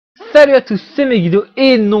Salut à tous, c'est Megiddo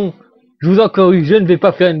et non, je vous ai encore eu, je ne vais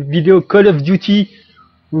pas faire une vidéo Call of Duty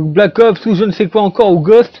ou Black Ops ou je ne sais quoi encore ou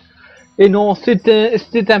Ghost. Et non,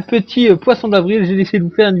 c'était un petit poisson d'avril, j'ai décidé de vous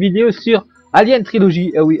faire une vidéo sur Alien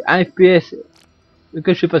Trilogy. Ah oui, un FPS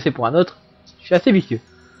que je fais passer pour un autre, je suis assez vicieux.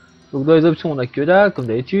 Donc dans les options on a que là, comme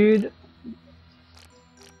d'habitude.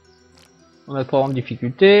 On a le programme de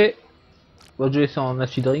difficulté. Bon, je vais laisser en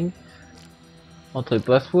acid ring. Entrée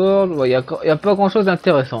password, il y a pas grand chose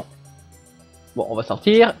d'intéressant. Bon, on va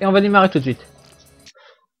sortir et on va démarrer tout de suite.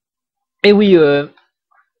 Et oui, je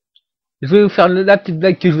vais vous faire la petite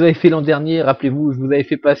blague que je vous avais fait l'an dernier. Rappelez-vous, je vous avais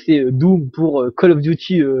fait passer Doom pour Call of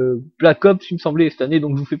Duty Black Ops, il me semblait, cette année.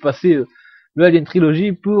 Donc je vous fais passer le Alien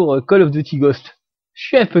Trilogy pour Call of Duty Ghost. Je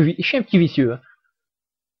suis un petit vicieux. Hein.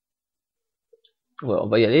 Voilà, on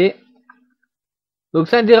va y aller. Donc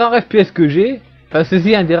c'est un des rares FPS que j'ai. Enfin,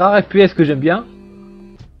 ceci est un des rares FPS que j'aime bien.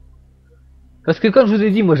 Parce que comme je vous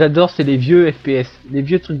ai dit, moi j'adore, c'est les vieux FPS. Les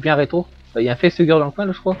vieux trucs bien rétro. Il y a un facehugger dans le coin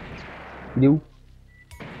là, je crois. Il est où?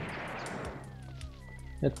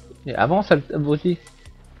 Et avant ça aussi.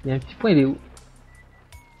 Il y a un petit point, il est où?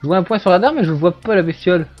 Je vois un point sur la radar mais je vois pas la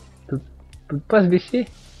bestiole. Peut pas se baisser.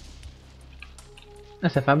 Ah,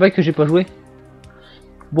 ça fait un bail que j'ai pas joué.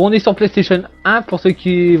 Bon, on est sur PlayStation 1 pour ceux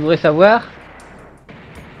qui voudraient savoir.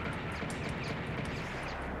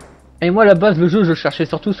 Et moi à la base le jeu je le cherchais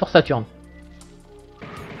surtout sur Saturn.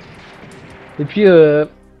 Et puis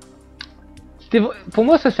pour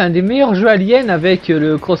moi ça c'est un des meilleurs jeux Alien avec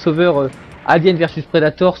le crossover Alien vs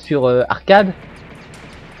Predator sur arcade.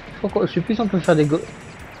 Je sais plus si on peut faire des go...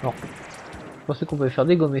 Non. Je pensais qu'on pouvait faire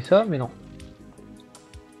dégommer ça, mais non.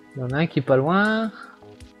 Il y en a un qui est pas loin.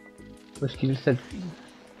 Où est-ce qu'il est ça?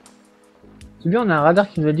 C'est bien, on a un radar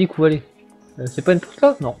qui nous a dit où aller. C'est pas une pousse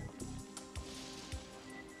là? Non.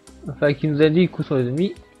 Enfin, qui nous a dit coup sur les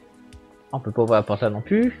ennemis. On peut pas ouvrir la porte là non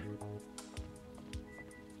plus.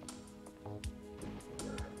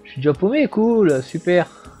 Je suis déjà paumé, cool, super.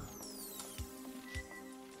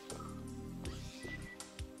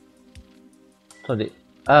 Attendez.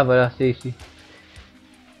 Ah voilà, c'est ici.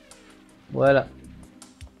 Voilà.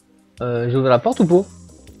 J'ouvre la porte ou pas?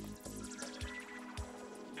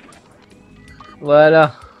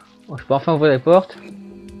 Voilà. Bon, je peux enfin ouvrir la porte.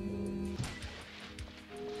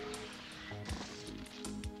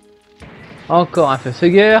 Encore un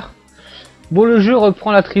facehugger. Bon, le jeu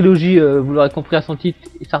reprend la trilogie, vous l'aurez compris à son titre,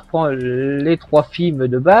 et ça reprend les 3 films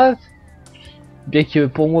de base. Bien que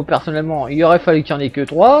pour moi personnellement, il aurait fallu qu'il n'y en ait que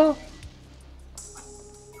 3.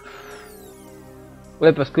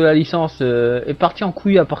 Ouais, parce que la licence est partie en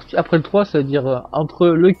couille après le 3, c'est-à-dire entre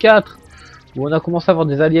le 4, où on a commencé à avoir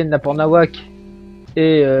des aliens là pour Nawak,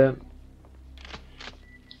 et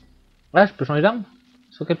ouais, je peux changer d'arme?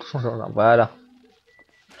 Sur quel touche on change d'arme? Voilà.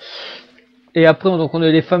 Et après, donc on a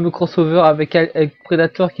les fameux crossovers avec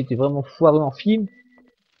Predator qui étaient vraiment foireux en film.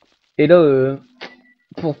 Et là,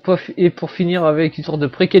 pour finir avec une sorte de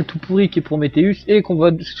préquel tout pourri qui est Prometheus et qu'on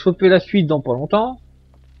va choper la suite dans pas longtemps.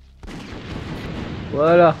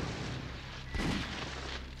 Voilà.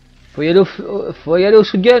 Faut y aller au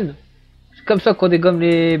shotgun. C'est comme ça qu'on dégomme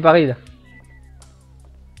les barils.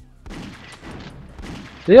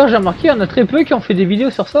 D'ailleurs, j'ai remarqué, il y en a très peu qui ont fait des vidéos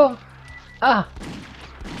sur ça. Ah!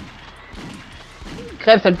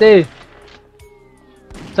 Crève, saleté!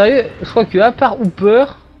 Sérieux, je crois que à part Hooper,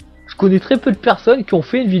 je connais très peu de personnes qui ont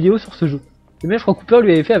fait une vidéo sur ce jeu. Et même je crois que Hooper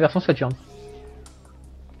lui avait fait la version Saturn.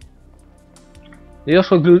 D'ailleurs, je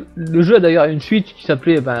crois que le jeu a d'ailleurs une suite qui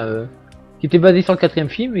s'appelait, qui était basée sur le 4ème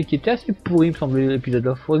film et qui était assez pourri, il me semble, l'épisode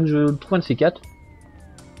là. Faudrait que je trouve un de ces 4.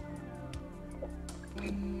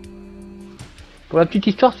 Pour la petite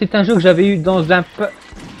histoire, c'est un jeu que j'avais eu dans un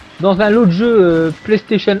autre jeu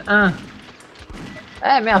PlayStation 1.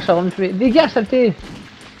 Ah merde, je suis en dégage, saleté!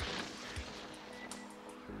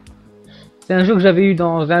 C'est un jeu que j'avais eu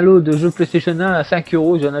dans un lot de jeux PlayStation 1 à 5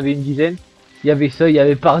 €, j'en avais une dizaine. Il y avait ça, il y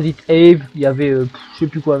avait Parasite Eve, il y avait je sais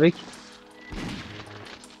plus quoi avec.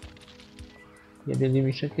 Il y a des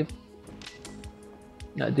munitions. Il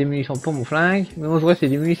y a des munitions pour mon flingue, mais moi je vois c'est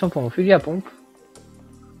des munitions pour mon fusil à pompe.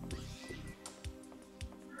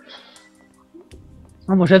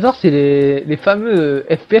 Non, moi j'adore, c'est les fameux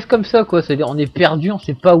FPS comme ça quoi, c'est-à-dire on est perdu, on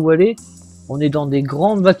sait pas où aller, on est dans des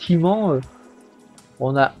grands bâtiments,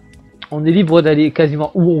 on est libre d'aller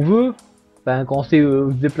quasiment où on veut, enfin quand on sait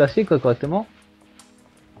se déplacer quoi correctement.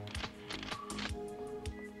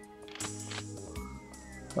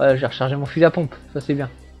 Voilà, j'ai rechargé mon fusil à pompe, ça c'est bien.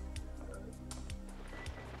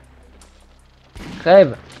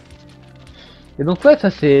 Crève. Et donc ouais, ça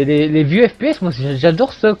c'est les vieux FPS, moi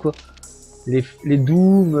j'adore ça quoi. Les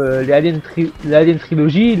Doom, les Alien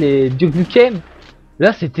Trilogy, les Duke Nukem,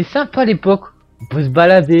 Là c'était sympa à l'époque. On pouvait se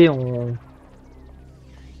balader, on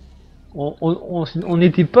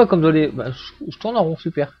n'était pas comme dans les... Bah, je tourne en rond,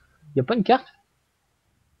 super. Y a pas une carte?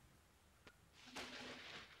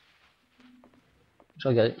 Je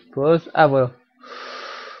regarde, pause, ah voilà.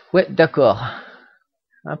 Ouais, d'accord.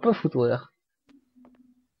 Un peu foutoir.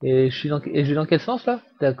 Et je vais dans quel sens là?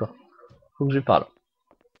 D'accord. Faut que je parle.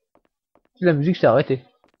 La musique s'est arrêtée.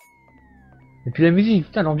 Et puis la musique,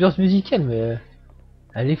 putain, l'ambiance musicale, mais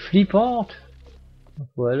elle est flippante. Donc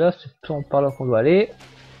voilà, c'est par là qu'on doit aller.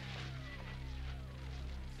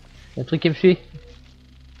 Il y a un truc qui me suit.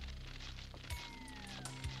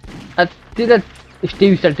 Ah, t'es là. Je t'ai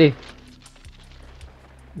eu, saleté.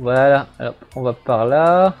 Voilà, alors on va par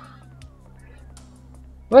là.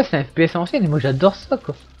 Ouais, c'est un FPS ancien et moi j'adore ça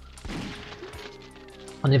quoi.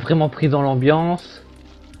 On est vraiment pris dans l'ambiance.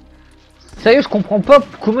 Sérieux, je comprends pas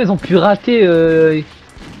comment ils ont pu rater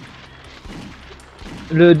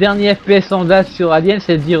le dernier FPS en date sur Alien,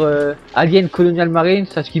 c'est-à-dire Alien Colonial Marine.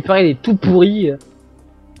 Ça, ce qui paraît, il est tout pourri.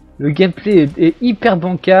 Le gameplay est hyper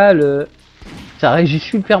bancal. Ça réagit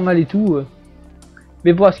super mal et tout.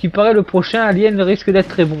 Mais bon, à ce qui paraît, le prochain Alien risque d'être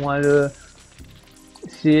très bon. Hein,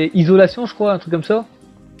 c'est Isolation, je crois, un truc comme ça.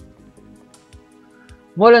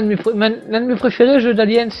 Moi, l'un de mes préférés jeux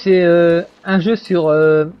d'Alien, c'est un jeu sur...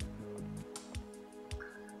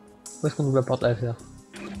 Où est-ce qu'on ouvre la porte là?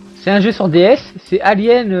 C'est un jeu sur DS, c'est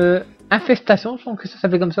Alien Infestation, je pense que ça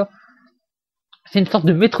s'appelle comme ça. C'est une sorte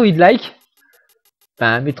de Metroid-like.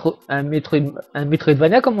 Enfin, un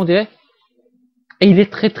Metroidvania, comme on dirait. Et il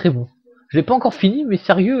est très très bon. Je l'ai pas encore fini, mais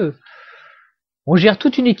sérieux. On gère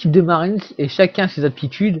toute une équipe de Marines et chacun ses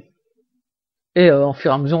aptitudes. Et en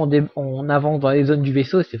fur et à mesure, on avance dans les zones du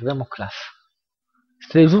vaisseau et c'est vraiment classe.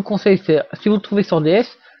 Je vous le conseille, si vous le trouvez sur DS,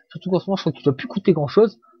 surtout qu'en ce moment, je crois qu'il doit plus coûter grand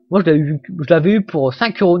chose. Moi, je l'avais eu pour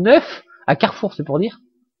 5,9€ à Carrefour, c'est pour dire.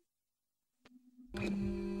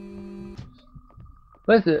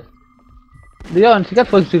 Ouais, d'ailleurs, un de ces quatre,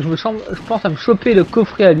 faudrait que je pense à me choper le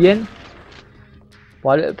coffret Alien.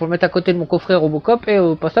 Pour le mettre à côté de mon coffret Robocop. Et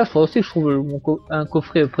au passage, il faudrait aussi que je trouve un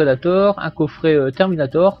coffret Predator, un coffret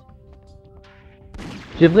Terminator.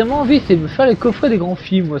 J'ai vraiment envie, c'est de me faire les coffrets des grands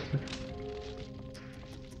films, moi.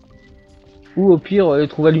 Ou au pire, les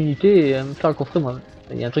trouver à l'unité et me faire le coffret moi.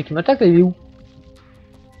 Il y a un truc qui m'attaque là, il est où?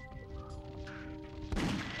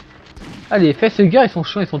 Ah, les facehuggers, ils sont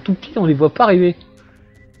chiants, ils sont tout petits, on les voit pas arriver.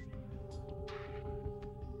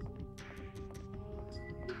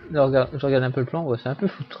 Là, je regarde un peu le plan, ouais, c'est un peu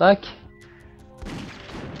foutraque.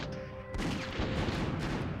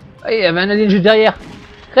 Ah, il y avait un alien juste derrière.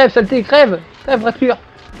 Crève, saleté, crève! Crève, rature!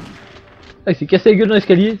 Ah, il s'est cassé la gueule dans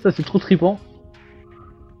l'escalier, ça c'est trop trippant.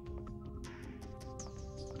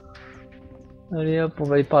 Allez hop, on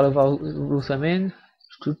va aller par là voir où ça mène.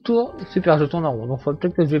 Je tourne, super, je tourne en rond, donc faut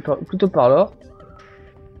peut-être que je vais plutôt par là.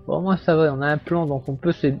 Bon, au moins ça va, on a un plan, donc on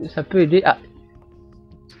peut ça peut aider. Ah!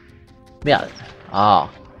 Merde! Ah!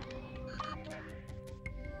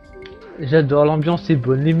 J'adore, l'ambiance est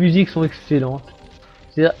bonne, les musiques sont excellentes.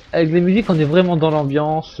 Avec les musiques, on est vraiment dans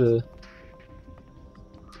l'ambiance.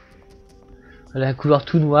 Elle a un couloir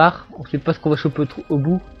tout noir, on sait pas ce qu'on va choper au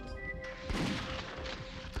bout.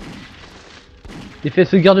 Les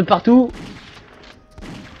fesses se gardent partout.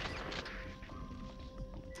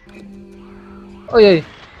 Oh yeah.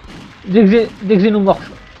 Dès que j'ai nos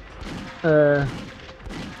morphes.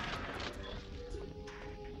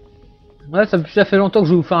 Ouais, ça fait longtemps que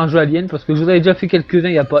je vais vous faire un jeu Alien parce que je vous avais déjà fait quelques-uns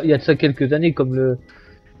il y a de ça quelques années comme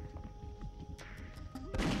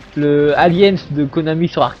le Aliens de Konami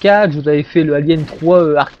sur arcade. Je vous avais fait le Alien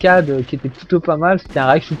 3 arcade qui était plutôt pas mal, c'était un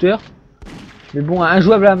rail shooter. Mais bon,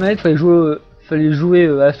 injouable à la manette, fallait jouer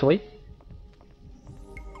à la souris.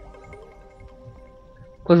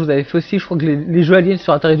 Quoi, je vous avais fait aussi, je crois que les jeux Aliens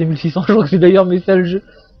sur Atari 2600, je crois que c'est d'ailleurs mes seuls jeux.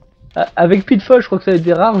 Avec Pitfall, je crois que ça va être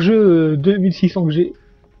des rares jeux 2600 que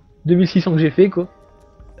j'ai fait quoi.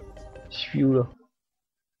 Je suis où là?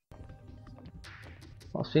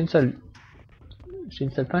 Oh, c'est une salle. C'est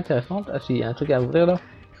une salle pas intéressante. Ah si, il y a un truc à ouvrir là.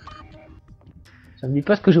 Ça me dit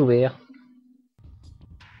pas ce que j'ai ouvert.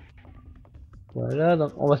 Voilà,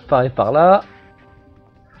 donc on va se parer par là.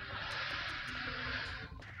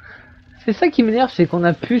 C'est ça qui m'énerve, c'est qu'on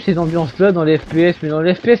a plus ces ambiances là dans les FPS, mais dans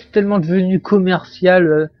les FPS c'est tellement devenu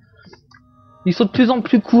commercial. Ils sont de plus en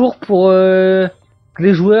plus courts pour que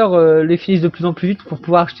les joueurs les finissent de plus en plus vite pour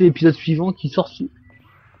pouvoir acheter l'épisode suivant qui sort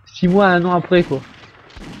 6 mois, 1 an après quoi.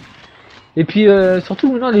 Et puis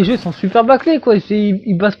surtout maintenant les jeux sont super bâclés quoi,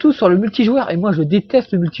 ils basent tout sur le multijoueur et moi je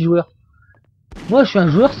déteste le multijoueur. Moi je suis un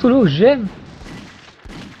joueur solo, j'aime.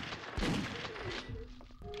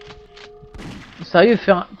 sérieux,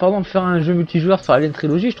 par exemple, faire un jeu multijoueur sur Alien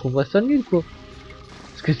Trilogy, je trouverais ça nul, quoi.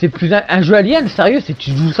 Parce que c'est plus un jeu Alien, sérieux, c'est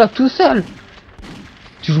tu joues ça tout seul.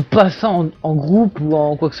 Tu joues pas ça en groupe ou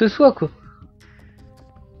en quoi que ce soit, quoi.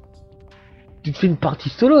 Tu te fais une partie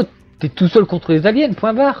solo, t'es tout seul contre les aliens,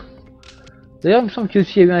 point barre. D'ailleurs, il me semble qu'il y a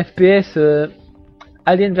aussi eu un FPS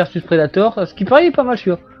Alien versus Predator, ce qui paraît pas mal,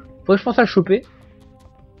 celui-là. Faudrait que je pense à le choper.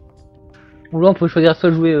 Donc là, on peut choisir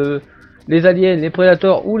soit jouer les aliens, les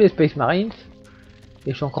Predators ou les Space Marines.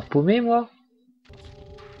 Et je suis encore paumé, moi.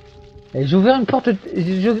 Et j'ai ouvert une porte.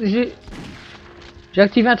 J'ai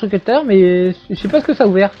activé un truc tout à l'heure, mais je sais pas ce que ça a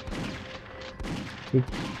ouvert.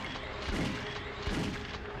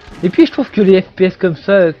 Et puis je trouve que les FPS comme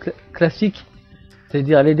ça, classiques,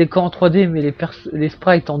 c'est-à-dire les décors en 3D mais les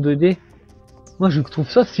sprites en 2D, moi je trouve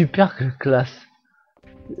ça super classe.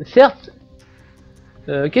 Certes,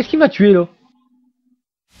 qu'est-ce qui m'a tué là?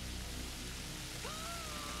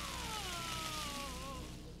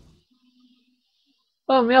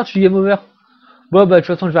 Oh merde, je suis game over. Bon bah de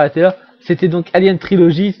toute façon je vais arrêter là. C'était donc Alien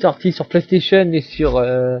Trilogy sorti sur PlayStation et sur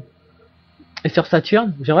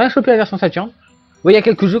Saturn. J'aimerais bien choper la version Saturn. Oui, il y a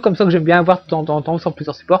quelques jeux comme ça que j'aime bien avoir de temps en temps sur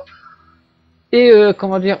plusieurs supports. Et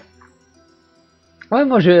comment dire, ouais,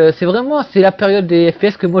 moi c'est la période des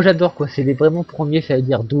FPS que moi j'adore, quoi. C'est les vraiment premiers, ça veut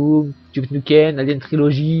dire Doom, Duke Nukem, Alien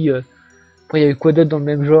Trilogy. Après il y a eu quoi d'autre dans le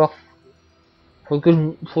même genre. Faudrait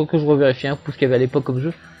que je revérifie un peu ce qu'il y avait à l'époque comme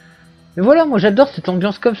jeu. Mais voilà, moi j'adore cette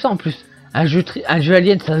ambiance comme ça en plus. Un jeu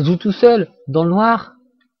Alien, ça se joue tout seul, dans le noir.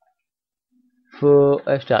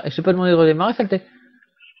 Je t'ai pas demandé de redémarrer, ça le fait.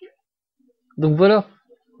 Donc voilà.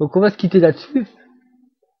 Donc on va se quitter là-dessus.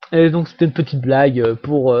 Et donc c'était une petite blague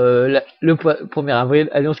pour le 1er avril.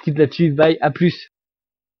 Allez, on se quitte là-dessus. Bye, à plus.